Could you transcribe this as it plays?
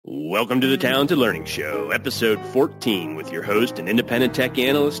Welcome to the Talented Learning Show, episode 14, with your host and independent tech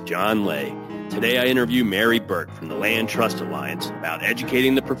analyst, John Lay. Today I interview Mary Burke from the Land Trust Alliance about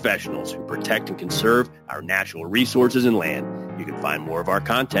educating the professionals who protect and conserve our natural resources and land. You can find more of our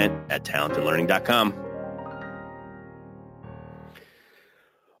content at talentedlearning.com.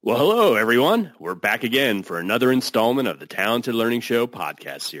 Well, hello, everyone. We're back again for another installment of the Talented Learning Show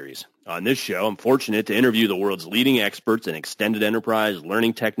podcast series. On this show, I'm fortunate to interview the world's leading experts in extended enterprise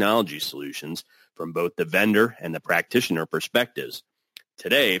learning technology solutions from both the vendor and the practitioner perspectives.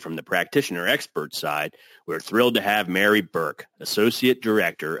 Today, from the practitioner expert side, we're thrilled to have Mary Burke, Associate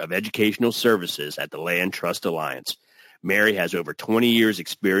Director of Educational Services at the Land Trust Alliance. Mary has over 20 years'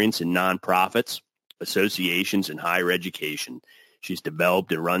 experience in nonprofits, associations, and higher education. She's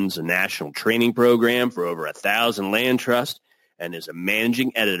developed and runs a national training program for over 1,000 land trusts and is a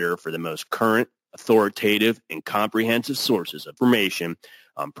managing editor for the most current, authoritative, and comprehensive sources of information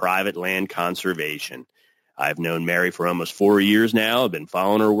on private land conservation. I've known Mary for almost 4 years now. I've been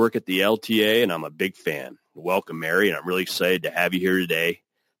following her work at the LTA, and I'm a big fan. Welcome, Mary, and I'm really excited to have you here today.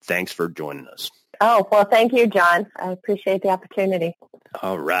 Thanks for joining us. Oh, well, thank you, John. I appreciate the opportunity.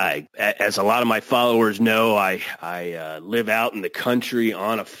 All right. As a lot of my followers know, I live out in the country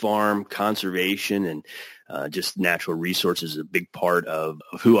on a farm. Conservation and just natural resources is a big part of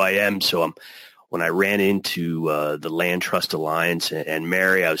who I am. So when I ran into the Land Trust Alliance and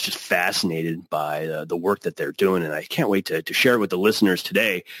Mary, I was just fascinated by the work that they're doing, and I can't wait to share it with the listeners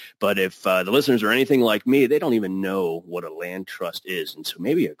today. But if the listeners are anything like me, they don't even know what a land trust is. And so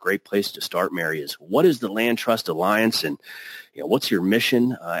maybe a great place to start, Mary, is what is the Land Trust Alliance, and what's your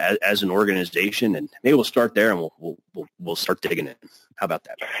mission as an organization? And maybe we'll start there, and we'll start digging in. How about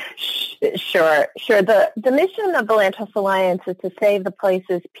that? Sure. The mission of the Land Trust Alliance is to save the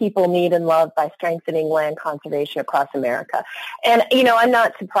places people need and love by strengthening land conservation across America. And, I'm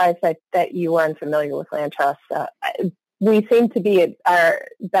not surprised that you are unfamiliar with land trusts. We seem to be our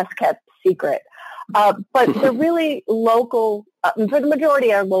best kept secret. But they're really local, for the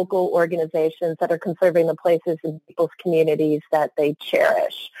majority are local organizations that are conserving the places in people's communities that they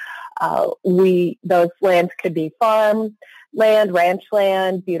cherish. Those lands could be farm land, ranch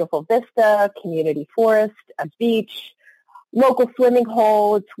land, beautiful vista, community forest, a beach, local swimming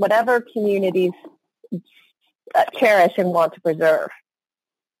holes, whatever communities cherish and want to preserve.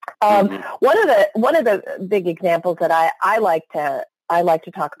 One of the big examples that I like to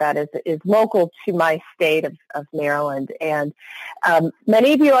talk about is local to my state of Maryland, and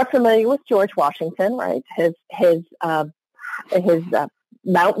many of you are familiar with George Washington, right? His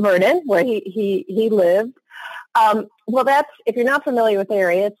Mount Vernon, where he lived. Well, if you're not familiar with the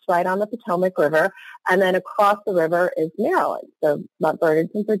area, it's right on the Potomac River, and then across the river is Maryland. So Mount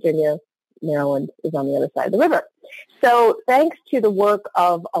Vernon's in Virginia, Maryland is on the other side of the river. So thanks to the work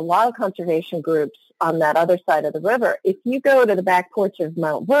of a lot of conservation groups on that other side of the river, if you go to the back porch of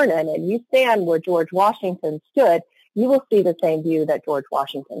Mount Vernon and you stand where George Washington stood, you will see the same view that George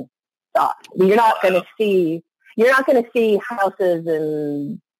Washington saw. You're not going to see houses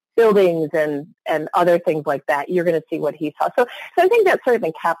and buildings and other things like that. You're going to see what he saw. So I think that sort of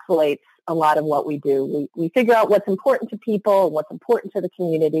encapsulates a lot of what we do. We figure out what's important to people and what's important to the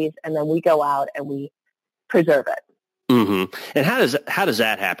communities, and then we go out and we preserve it. Mm-hmm. And how does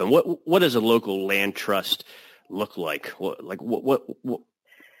that happen? What does a local land trust look like? What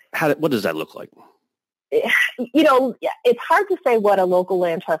does that look like? It's hard to say what a local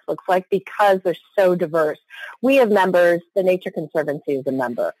land trust looks like because they're so diverse. We have members. The Nature Conservancy is a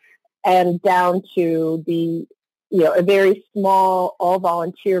member, and down to a very small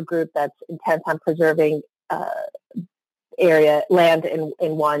all-volunteer group that's intent on preserving land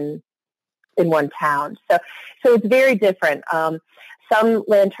in one town. So it's very different. Some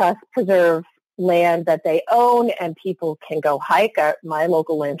land trusts preserve land that they own, and people can go hike. My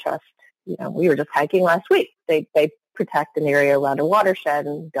local land trust, we were just hiking last week. They protect an area around a watershed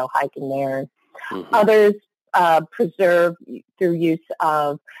and go hiking there. Mm-hmm. Others preserve through use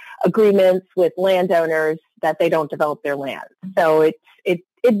of agreements with landowners that they don't develop their land. So it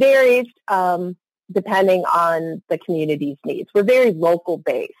varies depending on the community's needs. We're very local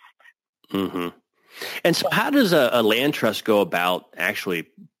based. Mm-hmm. And so how does a land trust go about actually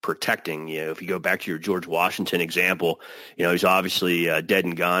protecting? If you go back to your George Washington example, he's obviously dead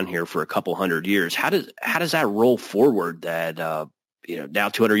and gone here for a couple hundred years. How does that roll forward that, now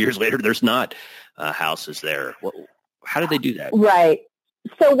 200 years later, there's not houses there? How do they do that? Right.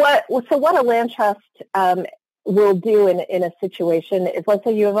 So what a land trust will do in a situation is, let's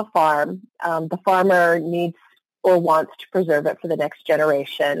say you have a farm. The farmer needs or wants to preserve it for the next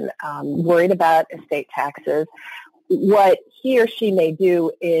generation, worried about estate taxes. what he or she may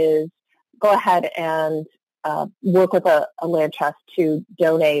do is go ahead and work with a land trust to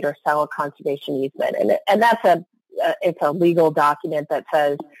donate or sell a conservation easement. And that's it's a legal document that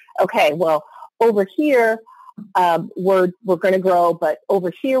says, okay, well, over here, we're going to grow, but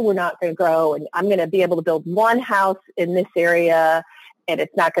over here, we're not going to grow. And I'm going to be able to build one house in this area, and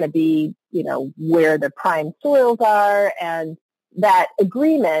it's not going to be, where the prime soils are. And that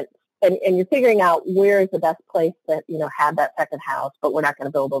agreement, and you're figuring out where is the best place to, have that second house, but we're not going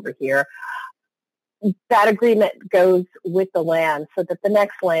to build over here. That agreement goes with the land so that the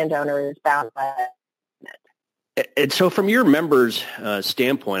next landowner is bound by it. And so from your members'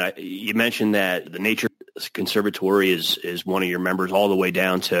 standpoint, you mentioned that the Nature Conservatory is one of your members all the way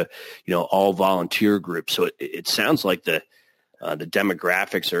down to, all volunteer groups. So it sounds like the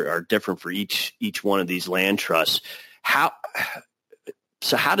demographics are different for each one of these land trusts. How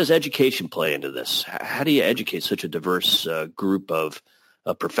does education play into this? How do you educate such a diverse group of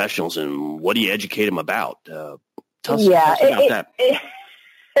professionals, and what do you educate them about? Tell us about that.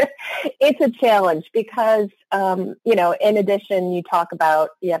 It's a challenge because, in addition, you have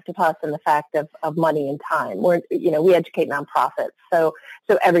to toss in the fact of money and time. We educate nonprofits. So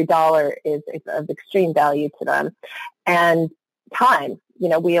every dollar is of extreme value to them. And time,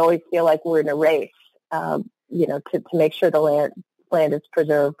 we always feel like we're in a race, to make sure the land is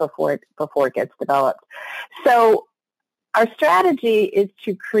preserved before it gets developed. So our strategy is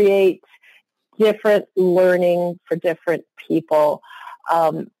to create different learning for different people.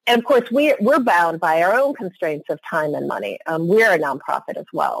 And of course, we're bound by our own constraints of time and money. We're a nonprofit as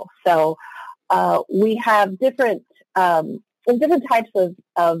well. So we have different types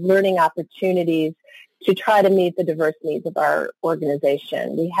of learning opportunities to try to meet the diverse needs of our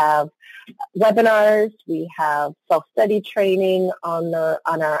organization. We have webinars, we have self-study training on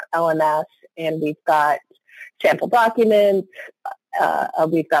our LMS, and we've got sample documents,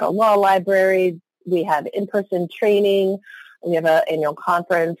 we've got a law library, we have in-person training, we have an annual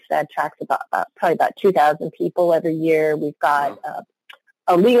conference that attracts probably about 2,000 people every year. We've got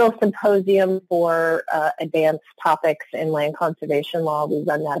a legal symposium for advanced topics in land conservation law. We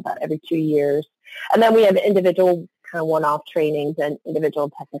run that about every 2 years. And then we have individual kind of one-off trainings and individual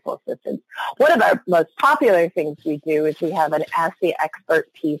technical assistance. One of our most popular things we do is we have an Ask the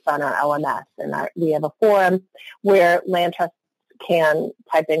Expert piece on our LMS, and we have a forum where land trusts can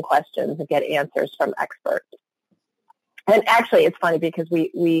type in questions and get answers from experts. And actually, it's funny because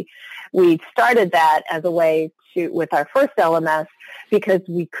we started that as a way with our first LMS because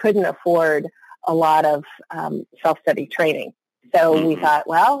we couldn't afford a lot of self-study training. So we thought,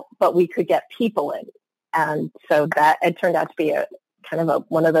 but we could get people in. And so that it turned out to be a kind of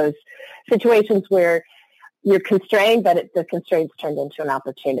one of those situations where you're constrained, but the constraints turned into an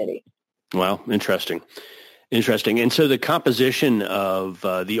opportunity. Wow, interesting. And so the composition of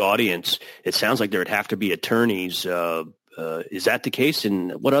the audience, it sounds like there would have to be attorneys. Is that the case?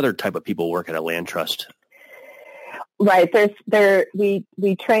 And what other type of people work at a land trust? Right.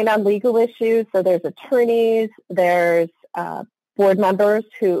 We train on legal issues. So there's attorneys, there's board members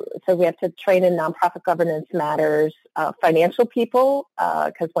so we have to train in nonprofit governance matters, financial people,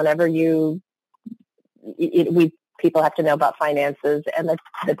 because whenever people have to know about finances, and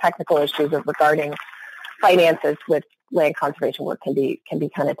the technical issues regarding finances with land conservation work can be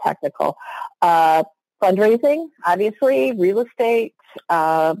kind of technical. Fundraising, obviously, real estate,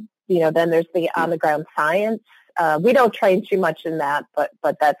 then there's the on-the-ground science. We don't train too much in that, but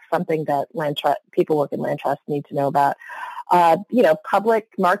that's something that people work in land trusts need to know about. Public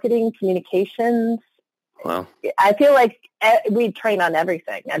marketing, communications. Wow. I feel like we train on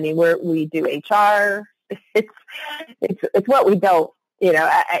everything. I mean, we do HR. It's what we don't.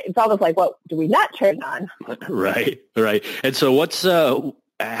 It's almost like, what do we not train on? Right. And so, what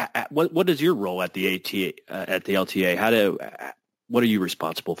is your role at the LTA? What are you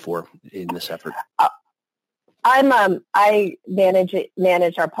responsible for in this effort? I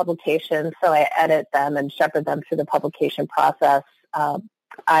manage our publications, so I edit them and shepherd them through the publication process.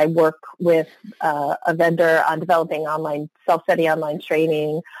 I work with a vendor on developing self-study online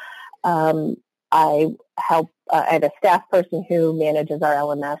training. I help. I have a staff person who manages our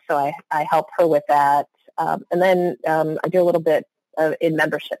LMS, so I help her with that. And then I do a little bit in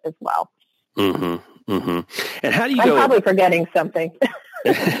membership as well. Mm-hmm. Mm-hmm. And how do you I'm probably forgetting something.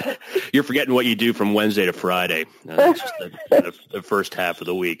 You're forgetting what you do from Wednesday to Friday. Just the first half of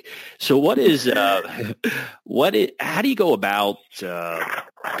the week. So how do you go about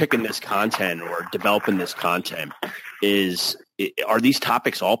picking this content or developing this content? Are these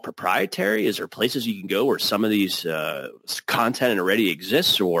topics all proprietary? Is there places you can go where some of these content already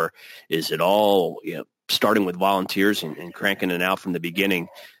exists, or is it all starting with volunteers and cranking it out from the beginning.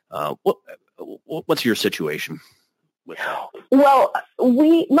 What's your situation with that? Well,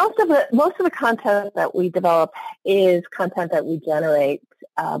 most of the content that we develop is content that we generate.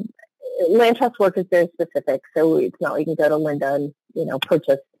 Land trust work is very specific, so it's not like you can go to Linda and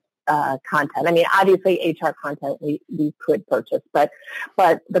purchase content. I mean, obviously HR content we could purchase, but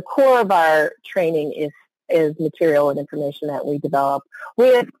the core of our training is material and information that we develop. We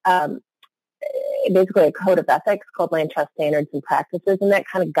have basically a code of ethics called Land Trust Standards and Practices, and that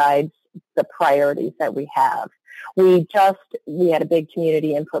kind of guides the priorities that we have. We had a big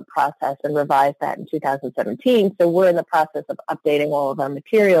community input process and revised that in 2017, so we're in the process of updating all of our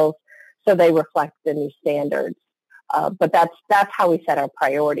materials so they reflect the new standards. But that's how we set our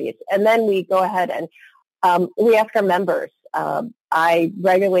priorities. And then we go ahead and we ask our members. I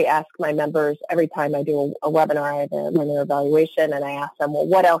regularly ask my members every time I do a webinar, I have a learner evaluation, and I ask them, well,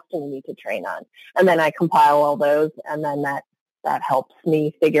 what else do we need to train on? And then I compile all those, and then that helps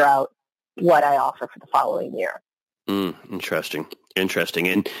me figure out what I offer for the following year. Interesting. And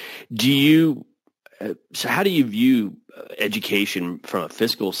so how do you view education from a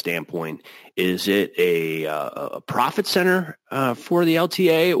fiscal standpoint? Is it a profit center for the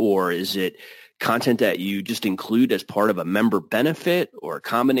LTA, or is it content that you just include as part of a member benefit, or a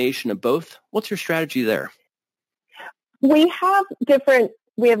combination of both? What's your strategy there? We have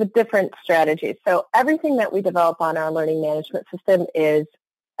a different strategy. So everything that we develop on our learning management system is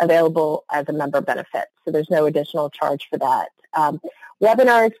available as a member benefit. So there's no additional charge for that.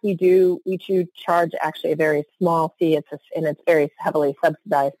 Webinars, we do charge actually a very small fee. And it's very heavily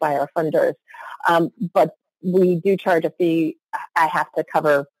subsidized by our funders. But we do charge a fee. I have to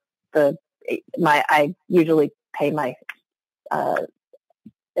cover I usually pay my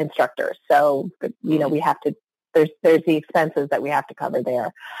instructors. So, we have to, there's the expenses that we have to cover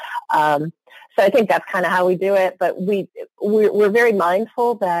there. So I think that's kind of how we do it. But we're very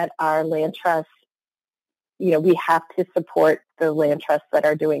mindful that our land trusts, we have to support the land trusts that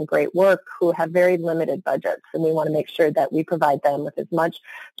are doing great work, who have very limited budgets. And we want to make sure that we provide them with as much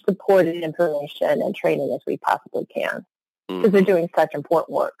supported information and training as we possibly can, because they're doing such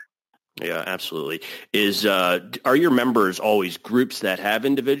important work. Yeah, absolutely. Are your members always groups that have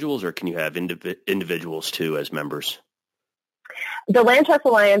individuals, or can you have individuals too as members? The Land Trust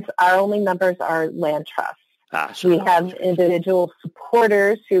Alliance, our only members are land trusts. So we have individual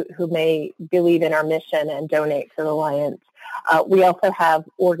supporters who may believe in our mission and donate to the Alliance. We also have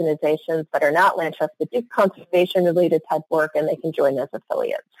organizations that are not land trusts but do conservation-related type work, and they can join as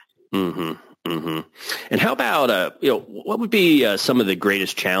affiliates. Mm-hmm. Mm-hmm. And how about, what would be some of the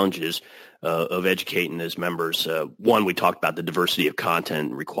greatest challenges of educating as members? One, we talked about the diversity of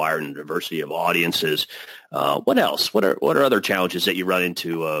content required and diversity of audiences. What else? What are other challenges that you run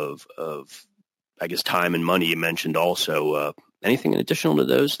into of I guess, time and money? You mentioned also. Anything in addition to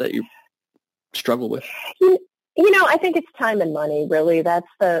those that you struggle with? I think it's time and money, really. That's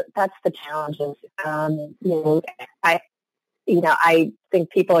the challenges. I think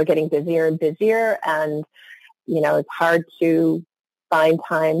people are getting busier and busier, and, it's hard to find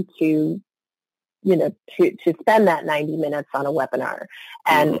time to spend that 90 minutes on a webinar.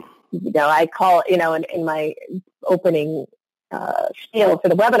 And, I call, in my opening spiel for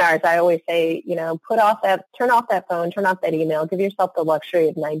the webinars, I always say, turn off that phone, turn off that email, give yourself the luxury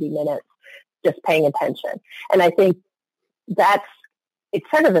of 90 minutes just paying attention. And I think it's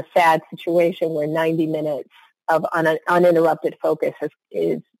sort of a sad situation where 90 minutes of uninterrupted focus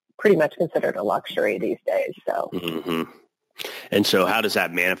is pretty much considered a luxury these days. So, And so how does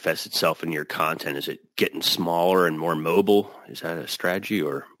that manifest itself in your content? Is it getting smaller and more mobile? Is that a strategy,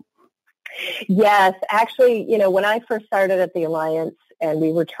 or? Yes, actually, when I first started at the Alliance and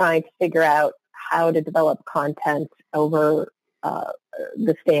we were trying to figure out how to develop content over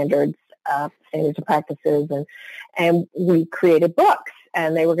the standards and practices, and we created books.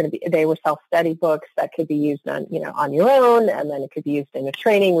 And they were self-study books that could be used on your own, and then it could be used in a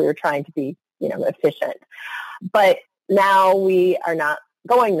training. We were trying to be, efficient. But now we are not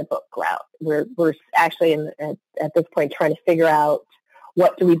going the book route. We're actually at this point trying to figure out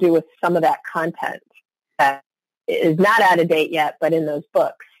what do we do with some of that content that is not out of date yet, but in those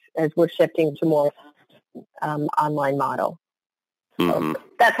books, as we're shifting to more online model. So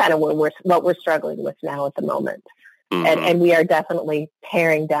that's kind of what we're struggling with now at the moment. And we are definitely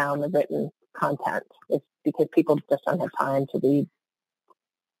paring down the written content. It's because people just don't have time to read.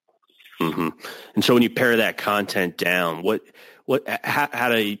 And so when you pare that content down, how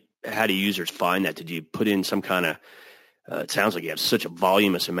do users find that? Did you put in some kind of it sounds like you have such a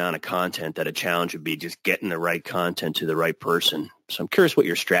voluminous amount of content that a challenge would be just getting the right content to the right person. So I'm curious what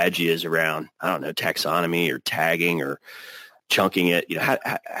your strategy is around, I don't know, taxonomy or tagging or chunking it.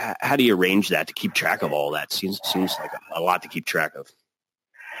 How do you arrange that to keep track of all that? Seems like a lot to keep track of.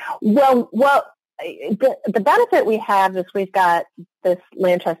 Well, the benefit we have is we've got this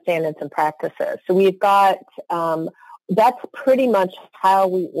land trust standards and practices. So we've got, that's pretty much how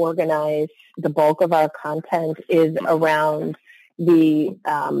we organize the bulk of our content is around the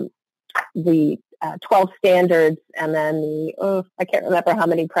 12 standards and then I can't remember how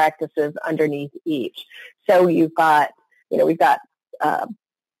many practices underneath each. So we've got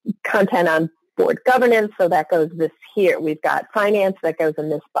content on board governance, so that goes this here. We've got finance that goes in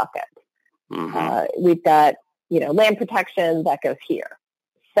this bucket. Mm-hmm. We've got, land protection that goes here.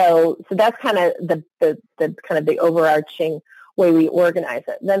 So that's kind of the overarching way we organize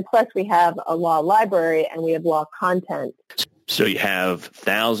it. Then plus we have a law library and we have law content. So you have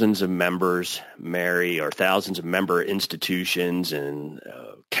thousands of members, Mary, or thousands of member institutions and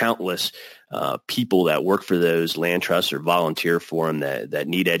countless people that work for those land trusts or volunteer for them that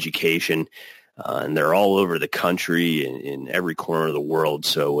need education. And they're all over the country in every corner of the world.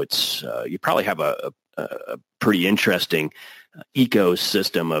 So it's you probably have a pretty interesting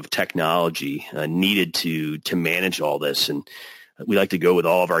ecosystem of technology needed to manage all this. And we like to go with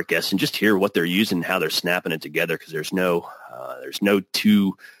all of our guests and just hear what they're using and how they're snapping it together, because there's no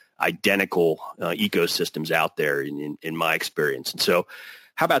two identical ecosystems out there in my experience. And so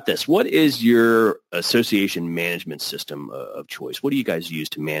how about this? What is your association management system of choice? What do you guys use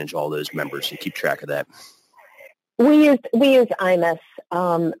to manage all those members and keep track of that? We use IMAS.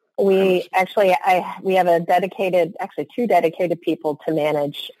 We have two dedicated people to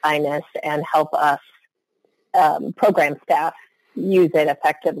manage IMAS and help us program staff use it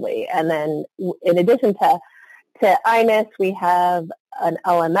effectively. And then in addition to IMAS, we have an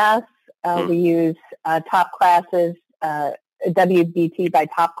LMS. We use Top Class's WBT by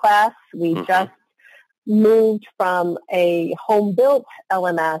Top Class. We just moved from a home-built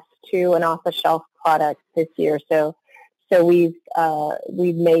LMS to an off-the-shelf product this year. So we've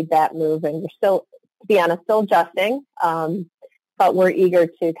made that move, and we're still, to be honest, still adjusting. But we're eager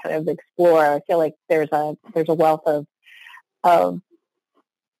to kind of explore. I feel like there's a wealth of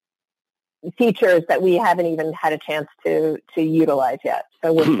features that we haven't even had a chance to utilize yet.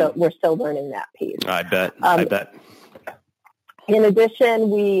 So we're still learning that piece. I bet. In addition,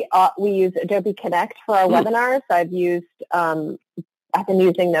 we use Adobe Connect for our webinars. I've been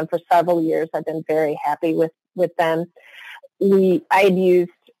using them for several years. I've been very happy with them. I'd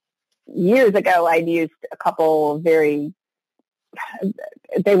used a couple they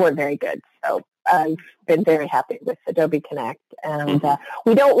weren't very good. So I've been very happy with Adobe Connect. And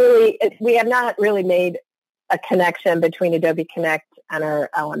we have not really made a connection between Adobe Connect and our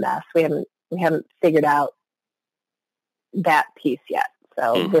LMS. We haven't figured out that piece yet.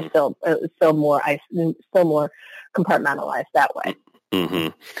 So we're still more compartmentalized that way. Mm-hmm.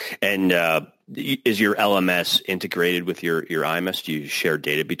 And is your LMS integrated with your IMAS? Do you share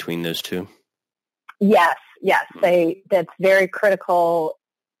data between those two? Yes. That's very critical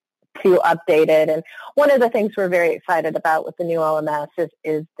to update it. And one of the things we're very excited about with the new LMS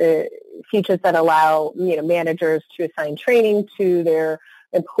is the features that allow managers to assign training to their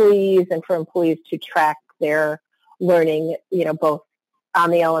employees and for employees to track their learning, both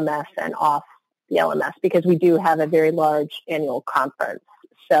on the LMS and off the LMS, because we do have a very large annual conference.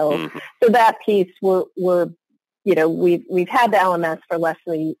 So that piece we've had the LMS for less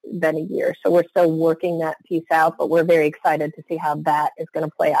than a year, so we're still working that piece out, but we're very excited to see how that is going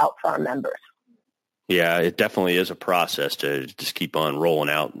to play out for our members. Yeah, it definitely is a process to just keep on rolling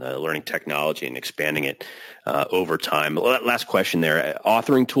out learning technology and expanding it over time. Last question there.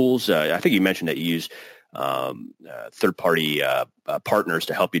 Authoring tools, I think you mentioned that you use third-party partners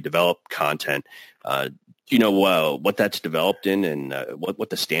to help you develop content. Do you know what that's developed in and what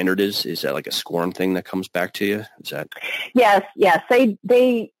the standard is? Is that like a SCORM thing that comes back to you? Is that? Yes.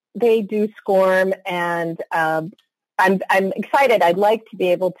 They do SCORM, and I'm excited. I'd like to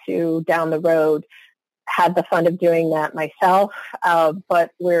be able to down the road have the fun of doing that myself,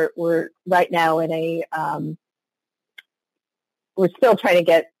 but we're right now in we're still trying to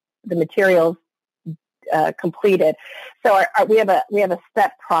get the materials completed. So we have a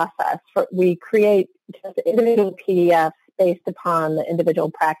step process. We create just individual PDFs based upon the individual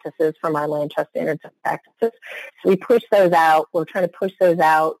practices from our land trust standards and practices. So we push those out. We're trying to push those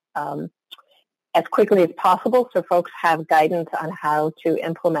out as quickly as possible so folks have guidance on how to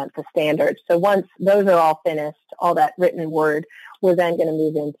implement the standards. So once those are all finished, all that written word, we're then going to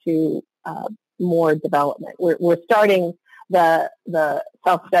move into more development. We're starting the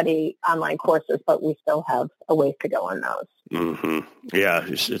self-study online courses, but we still have a ways to go on those. Mm-hmm. Yeah,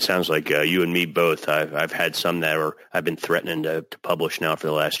 it sounds like you and me both. I've had some that I've been threatening to publish now for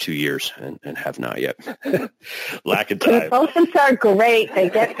the last 2 years and have not yet. Lack of time. Consultants are great. They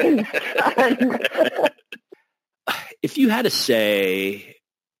get things done. If you had to say,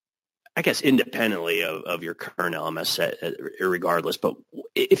 I guess independently of your current LMS set, regardless, but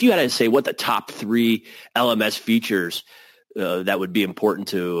if you had to say what the top 3 LMS features that would be important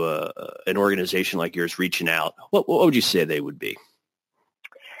to an organization like yours reaching out, what would you say they would be?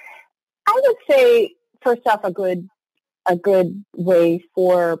 I would say, first off, a good way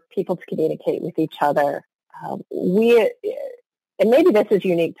for people to communicate with each other. And maybe this is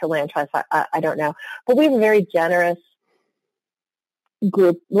unique to LandTrust, I don't know, but we have a very generous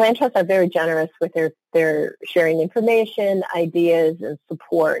group. LandTrust are very generous with their sharing information, ideas, and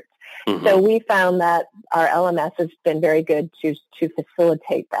support. Mm-hmm. So we found that our LMS has been very good to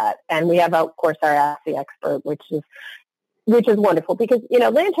facilitate that. And we have, of course, our Ask the Expert, which is wonderful because,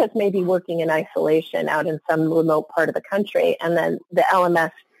 LandTrust may be working in isolation out in some remote part of the country, and then the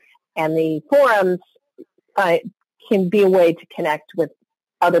LMS and the forums can be a way to connect with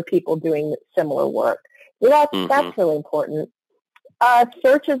other people doing similar work. So that's really important.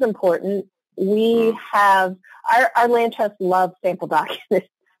 Search is important. We have, our LandTrust loves sample documents.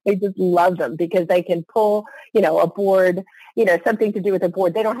 They just love them because they can pull, a board, something to do with a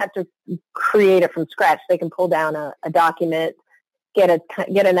board. They don't have to create it from scratch. They can pull down a document, get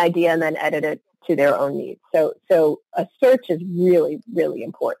an idea, and then edit it to their own needs. So a search is really, really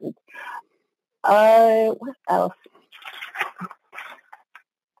important. What else?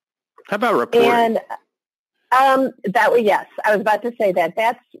 How about reporting? And yes, I was about to say that.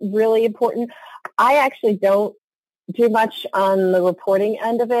 That's really important. I actually don't do much on the reporting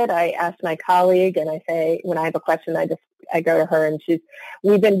end of it. I ask my colleague, and I say, when I have a question, I go to her, and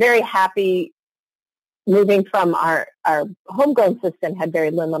we've been very happy moving from our homegrown system had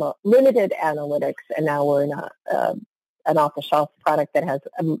very limited analytics, and now we're in an off-the-shelf product that has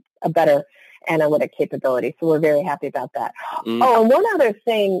a better analytic capability. So we're very happy about that. Oh, and one other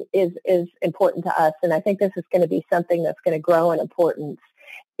thing is important to us, and I think this is going to be something that's going to grow in importance,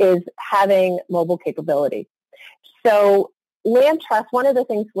 is having mobile capability. So LandTrust, one of the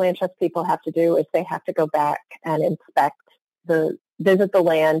things LandTrust people have to do is they have to go back and visit the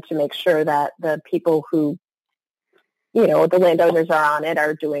land to make sure that the people who, the landowners are on it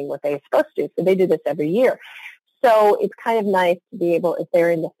are doing what they're supposed to. So they do this every year. So it's kind of nice to be able, if they're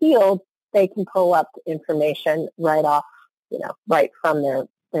in the field, they can pull up information right off, right from their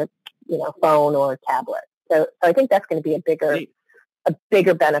phone or tablet. So I think that's going to be a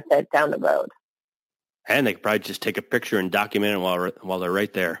bigger benefit down the road. And they could probably just take a picture and document it while they're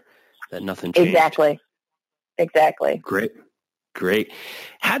right there. That nothing changed. Exactly. Great.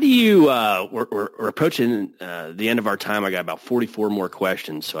 How do you? We're approaching the end of our time. I got about 44 more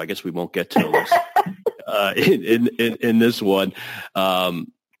questions, so I guess we won't get to those in this one.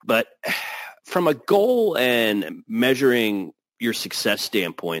 But from a goal and measuring your success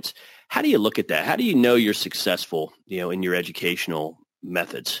standpoints, how do you look at that? How do you know you're successful, in your educational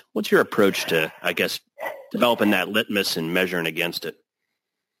methods? What's your approach to, I guess, developing that litmus and measuring against it?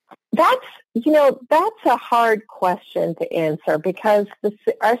 That's a hard question to answer because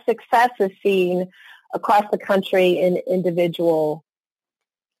our success is seen across the country in individual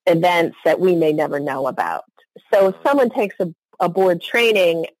events that we may never know about. So if someone takes a board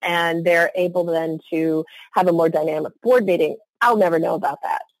training and they're able then to have a more dynamic board meeting, I'll never know about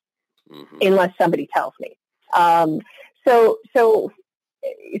that unless somebody tells me. So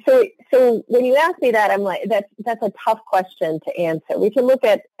when you ask me that, I'm like, that's a tough question to answer. We can look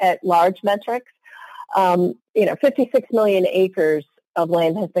at large metrics. 56 million acres of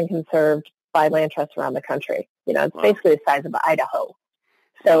land has been conserved by LandTrust around the country. It's basically the size of Idaho.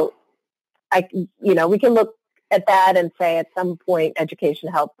 So we can look at that and say at some point education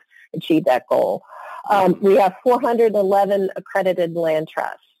helped achieve that goal. We have 411 accredited land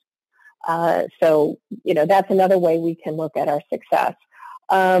trusts. So that's another way we can look at our success.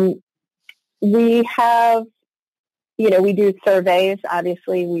 We have, we do surveys.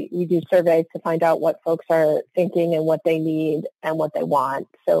 Obviously, we do surveys to find out what folks are thinking and what they need and what they want.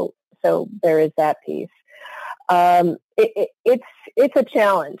 So there is that piece. It's a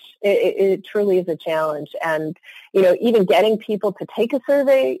challenge. It truly is a challenge. And, even getting people to take a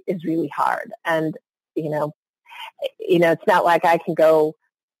survey is really hard. And, it's not like I can go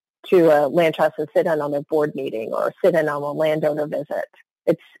to a land trust and sit in on their board meeting or sit in on a landowner visit.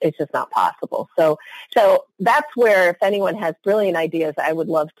 it's just not possible. So that's where, if anyone has brilliant ideas, I would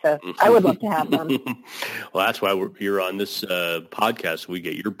love to have them. Well, that's why we're here on this podcast. We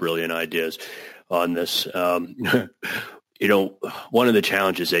get your brilliant ideas on this. One of the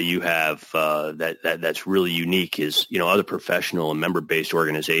challenges that you have that's really unique is, other professional and member-based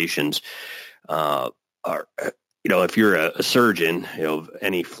organizations are, if you're a surgeon, of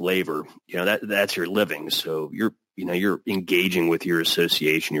any flavor, that's your living. So you're engaging with your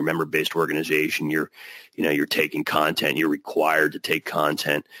association, your member-based organization. You're taking content. You're required to take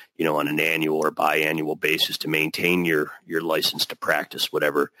content, on an annual or biannual basis to maintain your license to practice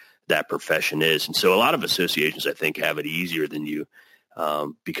whatever that profession is. And so a lot of associations, I think, have it easier than you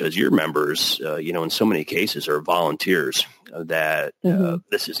because your members, in so many cases are volunteers that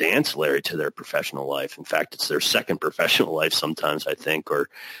this is ancillary to their professional life. In fact, it's their second professional life sometimes, I think, or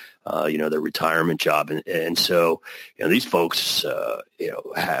their retirement job. And so, these folks,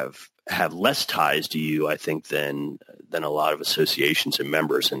 have less ties to you, I think, than a lot of associations and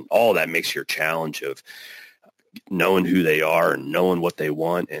members. And all that makes your challenge of knowing who they are and knowing what they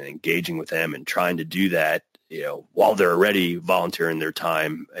want and engaging with them and trying to do that, while they're already volunteering their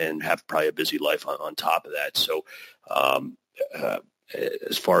time and have probably a busy life on top of that. So,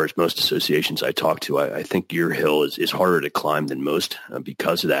 as far as most associations I talk to, I think your hill is harder to climb than most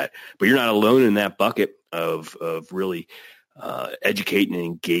because of that. But you're not alone in that bucket of really educating and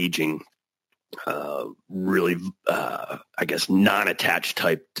engaging really, I guess, non-attached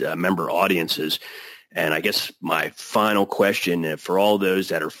type member audiences. And I guess my final question for all those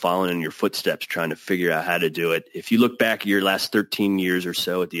that are following in your footsteps, trying to figure out how to do it, if you look back at your last 13 years or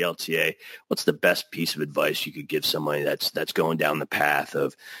so at the LTA, what's the best piece of advice you could give somebody that's going down the path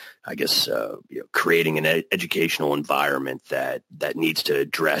of, I guess, creating an educational environment that needs to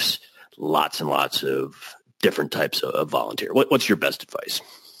address lots and lots of different types of volunteer? What's your best advice?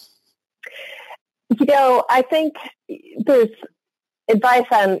 I think there's advice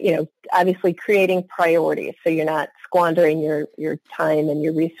on, obviously creating priorities so you're not squandering your time and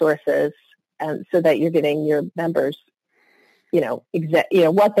your resources, so that you're getting your members,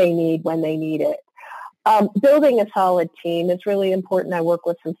 what they need when they need it. Building a solid team is really important. I work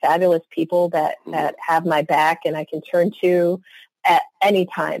with some fabulous people that have my back and I can turn to at any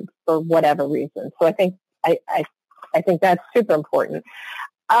time for whatever reason. So I think I think that's super important.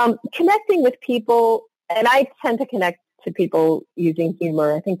 Connecting with people, and I tend to connect to people using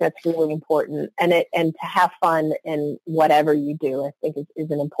humor. I think that's really important. And to have fun in whatever you do, I think is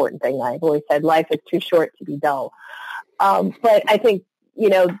an important thing. I've always said life is too short to be dull. But I think,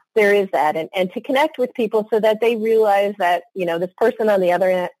 there is that. And to connect with people so that they realize that, this person on the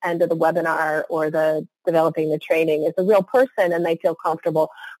other end of the webinar or the developing the training is a real person and they feel comfortable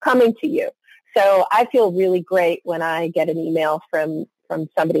coming to you. So I feel really great when I get an email from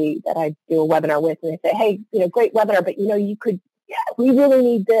somebody that I do a webinar with and they say, hey, great webinar, but we really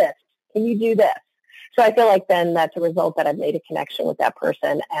need this. Can you do this? So I feel like then that's a result that I've made a connection with that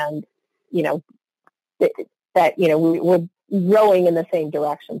person and, we're rowing in the same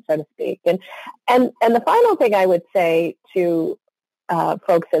direction, so to speak. And the final thing I would say to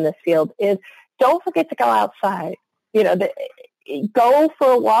folks in this field is don't forget to go outside. Go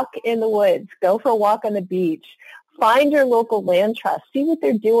for a walk in the woods. Go for a walk on the beach. Find your local land trust. See what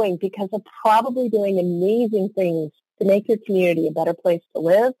they're doing because they're probably doing amazing things to make your community a better place to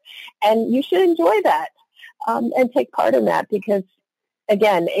live. And you should enjoy that and take part in that because,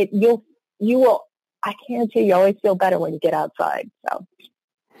 again, you will. I can't tell you always feel better when you get outside. So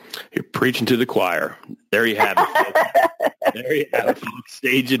you're preaching to the choir. There you have it. There you have it, folks.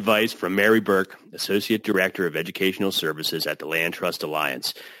 Sage advice from Mary Burke, Associate Director of Educational Services at the Land Trust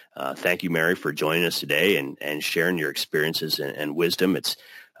Alliance. Thank you, Mary, for joining us today and sharing your experiences and wisdom.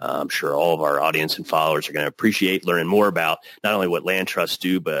 I'm sure all of our audience and followers are going to appreciate learning more about not only what land trusts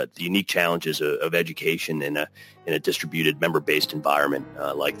do, but the unique challenges of education in a distributed member-based environment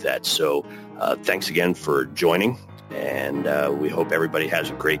like that. So thanks again for joining, and we hope everybody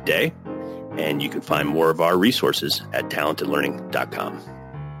has a great day. And you can find more of our resources at talentedlearning.com.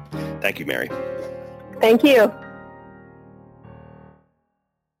 Thank you, Mary. Thank you.